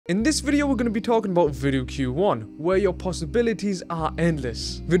In this video, we're going to be talking about Vidu Q1, where your possibilities are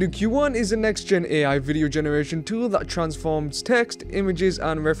endless. Vidu Q1 is a next-gen AI video generation tool that transforms text, images,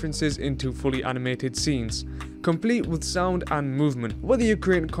 and references into fully animated scenes, complete with sound and movement. Whether you're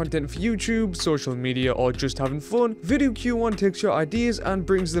creating content for YouTube, social media, or just having fun, Vidu Q1 takes your ideas and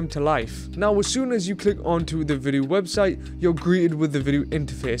brings them to life. Now, as soon as you click onto the Vidu website, you're greeted with the Vidu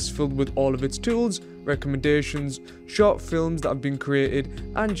interface filled with all of its tools, recommendations, short films that have been created,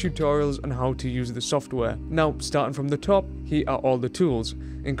 and tutorials on how to use the software. Now, starting from the top, here are all the tools,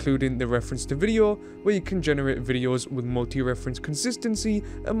 including the reference to video, where you can generate videos with multi-reference consistency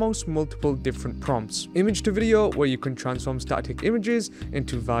amongst multiple different prompts. Image to video, where you can transform static images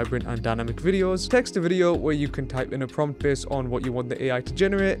into vibrant and dynamic videos. Text to video, where you can type in a prompt based on what you want the AI to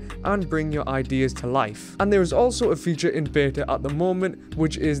generate and bring your ideas to life. And there is also a feature in beta at the moment,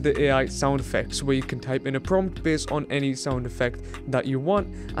 which is the AI sound effects, where you can type in a prompt based on any sound effect that you want,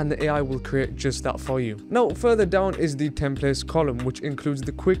 and the AI will create just that for you. Now, further down is the templates column, which includes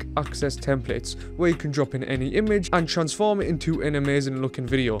the quick access templates, where you can drop in any image and transform it into an amazing looking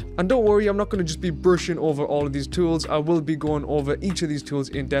video. And don't worry, I'm not going to just be brushing over all of these tools. I will be going over each of these tools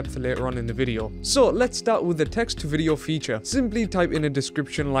in depth later on in the video. So let's start with the text to video feature. Simply type in a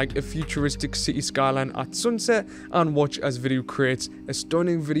description like a futuristic city skyline at sunset and watch as Vidu creates a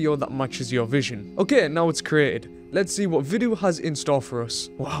stunning video that matches your vision. Okay, now it's created. Let's see what Vidu has in store for us.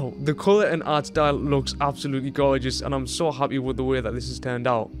 Wow, the color and art style looks absolutely gorgeous, and I'm so happy with the way that this has turned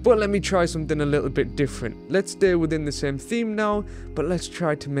out. But let me try something a little bit different. Let's stay within the same theme now, but let's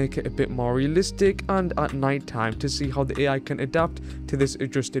try to make it a bit more realistic and at night time to see how the AI can adapt to this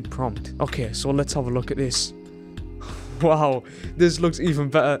adjusted prompt. Okay, so let's have a look at this. Wow, this looks even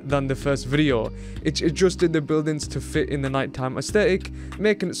better than the first video. It's adjusted the buildings to fit in the nighttime aesthetic,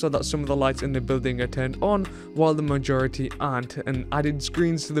 making it so that some of the lights in the building are turned on while the majority aren't, and added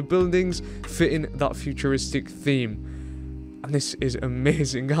screens to the buildings fitting that futuristic theme. And this is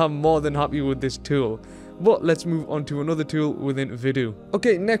amazing. I'm more than happy with this tool. But let's move on to another tool within Vidu.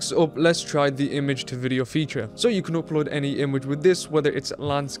 Okay, next up, let's try the image to video feature. So you can upload any image with this, whether it's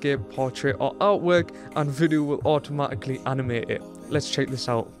landscape, portrait, or artwork, and Vidu will automatically animate it. Let's check this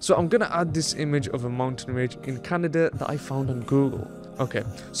out. So I'm gonna add this image of a mountain range in Canada that I found on Google. Okay,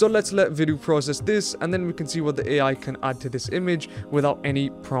 so let's let Vidu process this, and then we can see what the AI can add to this image without any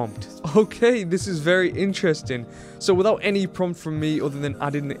prompt. Okay, this is very interesting. So without any prompt from me other than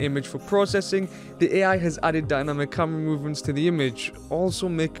adding the image for processing, the AI has added dynamic camera movements to the image, also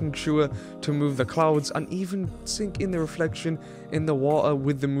making sure to move the clouds and even sync in the reflection in the water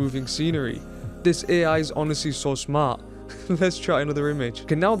with the moving scenery. This AI is honestly so smart. Let's try another image.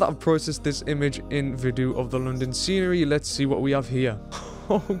 Okay, now that I've processed this image in Vidu of the London scenery, let's see what we have here.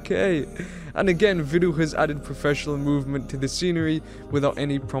 Okay, and again, Vidu has added professional movement to the scenery without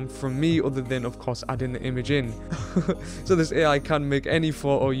any prompt from me other than, of course, adding the image in. So this AI can make any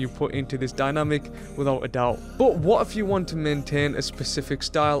photo you put into this dynamic without a doubt. But what if you want to maintain a specific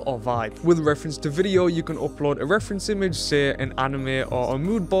style or vibe? With reference to video, you can upload a reference image, say an anime or a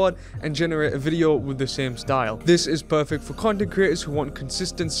mood board, and generate a video with the same style. This is perfect for content creators who want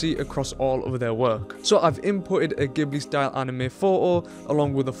consistency across all of their work. So I've imported a Ghibli style anime photo along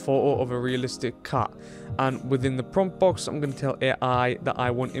with a photo of a realistic cat, and within the prompt box I'm going to tell AI that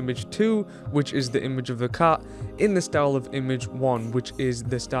I want image 2, which is the image of the cat, in the style of image 1, which is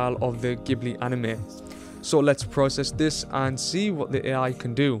the style of the Ghibli anime. So let's process this and see what the AI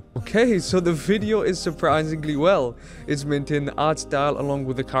can do. Okay, so the video is surprisingly well. It's maintained the art style along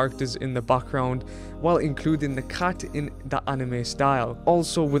with the characters in the background, while including the cat in the anime style.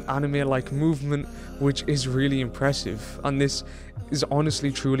 Also with anime-like movement, which is really impressive. And this is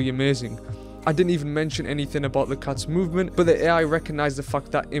honestly truly amazing. I didn't even mention anything about the cat's movement, but the AI recognized the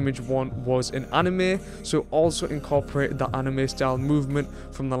fact that image 1 was an anime, so also incorporated the anime style movement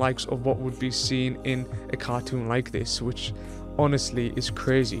from the likes of what would be seen in a cartoon like this, which honestly is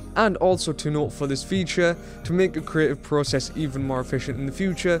crazy. And also to note for this feature, to make a creative process even more efficient in the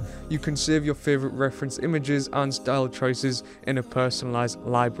future, you can save your favorite reference images and style choices in a personalized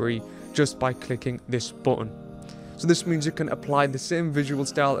library just by clicking this button. So this means you can apply the same visual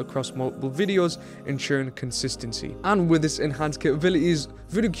style across multiple videos, ensuring consistency. And with its enhanced capabilities,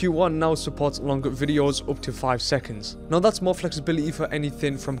 Vidu Q1 now supports longer videos up to 5 seconds. Now that's more flexibility for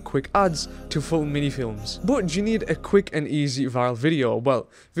anything from quick ads to full mini films. But do you need a quick and easy viral video? Well,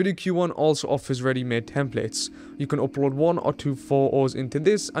 Vidu Q1 also offers ready-made templates. You can upload 1 or 2 photos into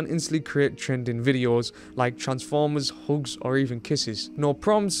this and instantly create trending videos like transformers, hugs, or even kisses. No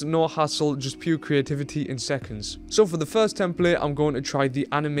prompts, no hassle, just pure creativity in seconds. So for the first template, I'm going to try the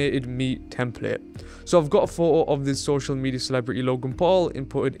animated me template. So I've got a photo of this social media celebrity Logan Paul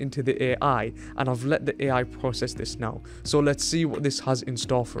inputted into the AI, and I've let the AI process this now. So let's see what this has in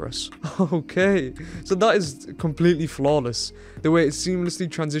store for us. Okay, so that is completely flawless. The way it seamlessly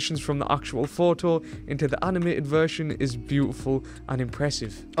transitions from the actual photo into the animated version is beautiful and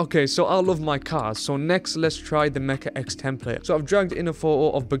impressive. Okay, so I love my cars, so next let's try the Mecha X template. So I've dragged in a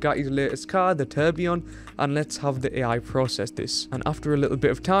photo of Bugatti's latest car, the Tourbillon, and let's have the AI process this. And after a little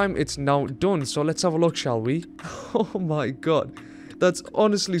bit of time, it's now done. So let's have a look, shall we? Oh my god, that's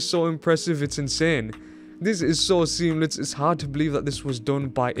honestly so impressive, it's insane. This is so seamless, it's hard to believe that this was done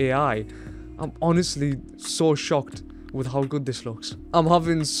by AI. I'm honestly so shocked with how good this looks. I'm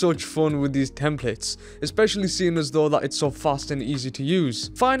having such fun with these templates, especially seeing as though that it's so fast and easy to use.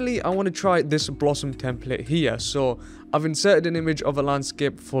 Finally, I want to try this blossom template here. So I've inserted an image of a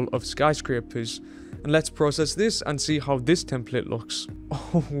landscape full of skyscrapers, and let's process this and see how this template looks.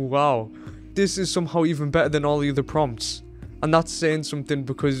 Oh wow, this is somehow even better than all the other prompts. And that's saying something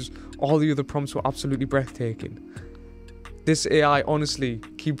because all the other prompts were absolutely breathtaking. This AI honestly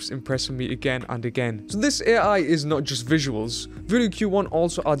keeps impressing me again and again. So this AI is not just visuals. Vidu Q1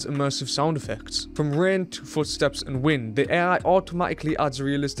 also adds immersive sound effects. From rain to footsteps and wind, the AI automatically adds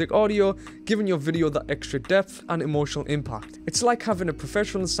realistic audio, giving your video that extra depth and emotional impact. It's like having a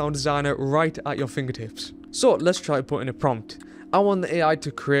professional sound designer right at your fingertips. So let's try to put in a prompt. I want the AI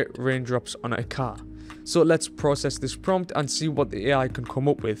to create raindrops on a car. So let's process this prompt and see what the AI can come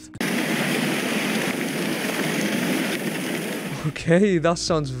up with. Okay, that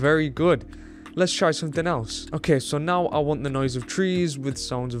sounds very good. Let's try something else. Okay, so now I want the noise of trees with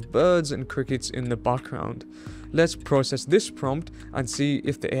sounds of birds and crickets in the background. Let's process this prompt and see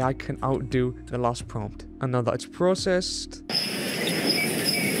if the AI can outdo the last prompt. And now that it's processed...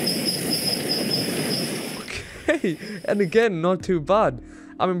 Okay, and again, not too bad.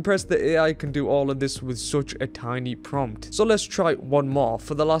 I'm impressed that AI can do all of this with such a tiny prompt. So let's try one more.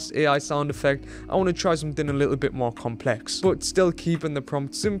 For the last AI sound effect, I want to try something a little bit more complex, but still keeping the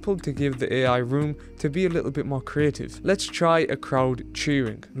prompt simple to give the AI room to be a little bit more creative. Let's try a crowd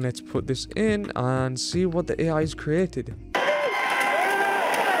cheering. Let's put this in and see what the AI has created.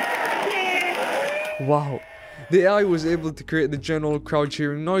 Wow. The AI was able to create the general crowd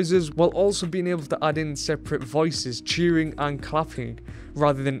cheering noises while also being able to add in separate voices, cheering and clapping,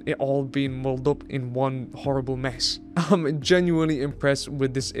 rather than it all being mulled up in one horrible mess. I'm genuinely impressed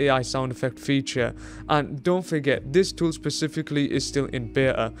with this AI sound effect feature, and don't forget, this tool specifically is still in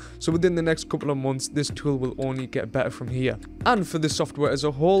beta, so within the next couple of months this tool will only get better from here. And for the software as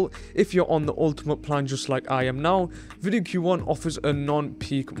a whole, if you're on the ultimate plan just like I am now, Vidu Q1 offers a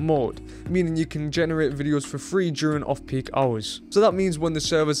non-peak mode, meaning you can generate videos for free during off-peak hours. So that means when the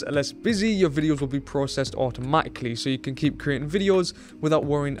servers are less busy, your videos will be processed automatically, so you can keep creating videos without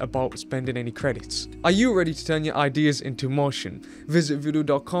worrying about spending any credits. Are you ready to turn your ideas into motion? Visit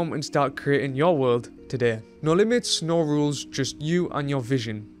vidu.com and start creating your world today. No limits, no rules, just you and your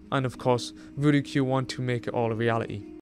vision. And of course, Vidu Q1 to make it all a reality.